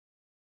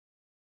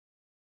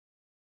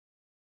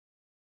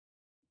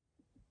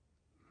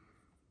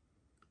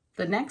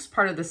The next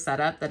part of the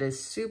setup that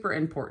is super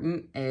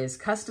important is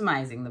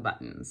customizing the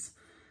buttons.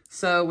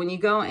 So when you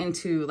go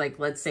into, like,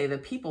 let's say the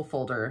people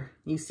folder,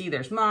 you see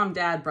there's mom,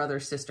 dad, brother,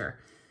 sister.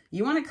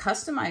 You want to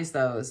customize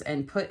those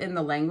and put in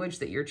the language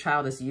that your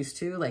child is used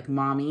to, like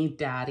mommy,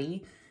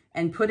 daddy,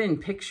 and put in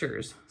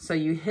pictures. So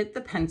you hit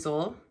the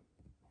pencil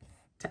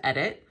to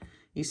edit.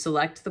 You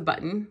select the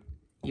button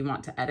you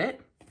want to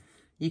edit.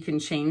 You can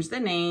change the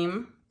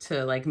name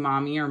to like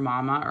mommy or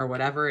mama or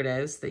whatever it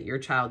is that your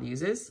child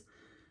uses.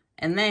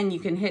 And then you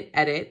can hit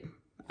edit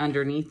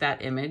underneath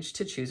that image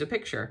to choose a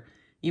picture.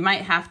 You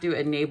might have to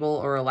enable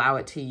or allow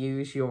it to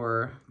use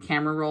your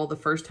camera roll the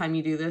first time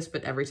you do this,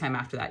 but every time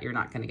after that, you're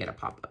not going to get a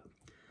pop-up.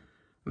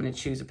 I'm going to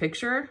choose a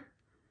picture.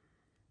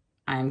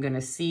 I'm going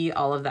to see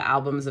all of the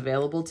albums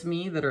available to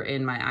me that are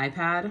in my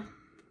iPad.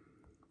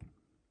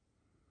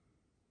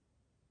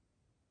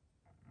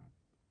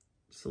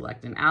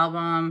 Select an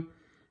album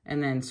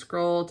and then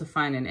scroll to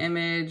find an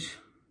image.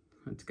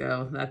 Let's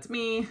go. That's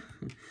me.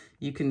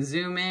 You can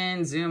zoom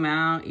in, zoom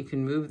out. You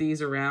can move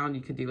these around.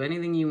 You could do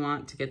anything you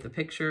want to get the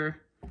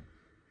picture.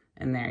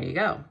 And there you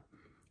go.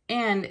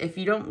 And if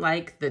you don't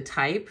like the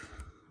type,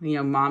 you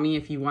know, mommy,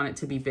 if you want it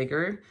to be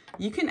bigger,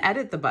 you can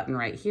edit the button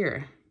right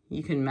here.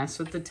 You can mess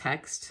with the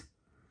text,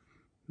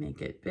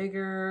 make it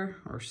bigger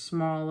or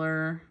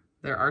smaller.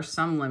 There are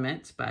some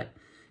limits, but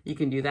you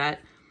can do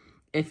that.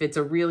 If it's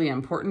a really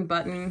important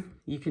button,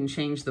 you can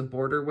change the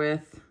border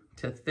width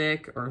to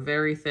thick or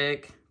very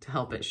thick to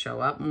help it show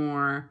up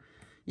more.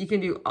 You can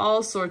do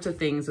all sorts of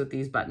things with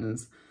these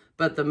buttons,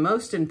 but the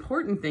most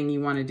important thing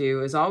you want to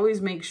do is always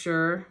make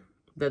sure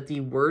that the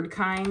word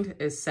kind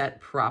is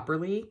set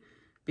properly,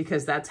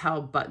 because that's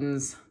how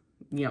buttons,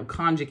 you know,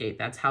 conjugate.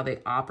 That's how they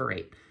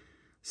operate.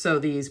 So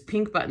these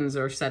pink buttons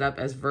are set up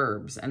as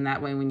verbs, and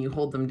that way when you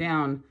hold them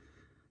down,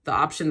 the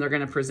option they're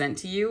going to present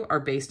to you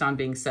are based on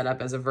being set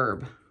up as a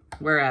verb.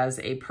 Whereas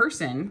a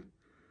person,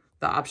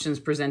 the options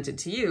presented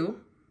to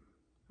you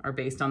are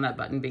based on that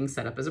button being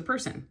set up as a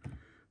person.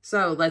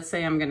 So let's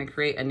say I'm going to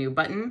create a new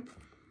button.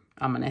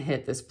 I'm going to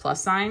hit this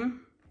plus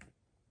sign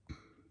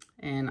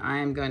and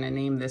I'm going to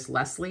name this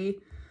Leslie.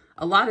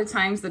 A lot of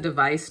times the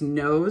device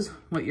knows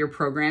what you're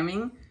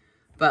programming,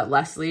 but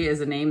Leslie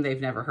is a name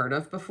they've never heard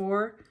of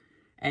before.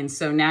 And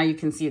so now you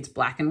can see it's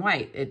black and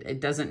white. It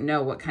doesn't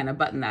know what kind of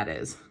button that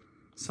is.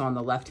 So on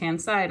the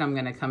left-hand side, I'm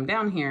going to come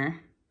down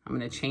here. I'm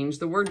going to change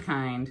the word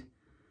kind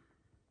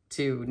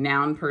to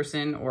noun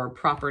person or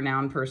proper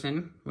noun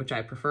person, which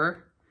I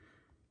prefer.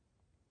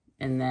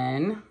 And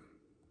then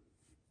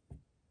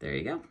there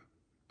you go.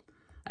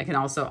 I can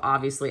also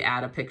obviously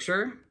add a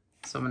picture.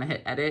 So I'm going to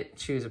hit edit,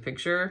 choose a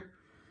picture,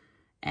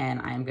 and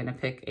I'm going to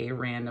pick a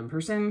random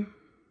person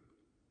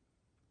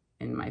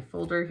in my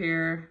folder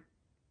here.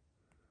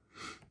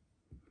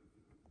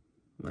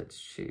 Let's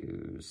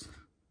choose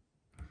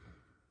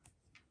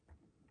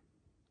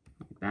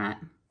like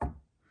that.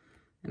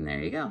 And there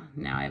you go.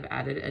 Now I've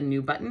added a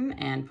new button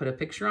and put a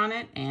picture on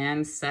it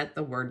and set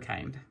the word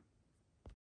kind.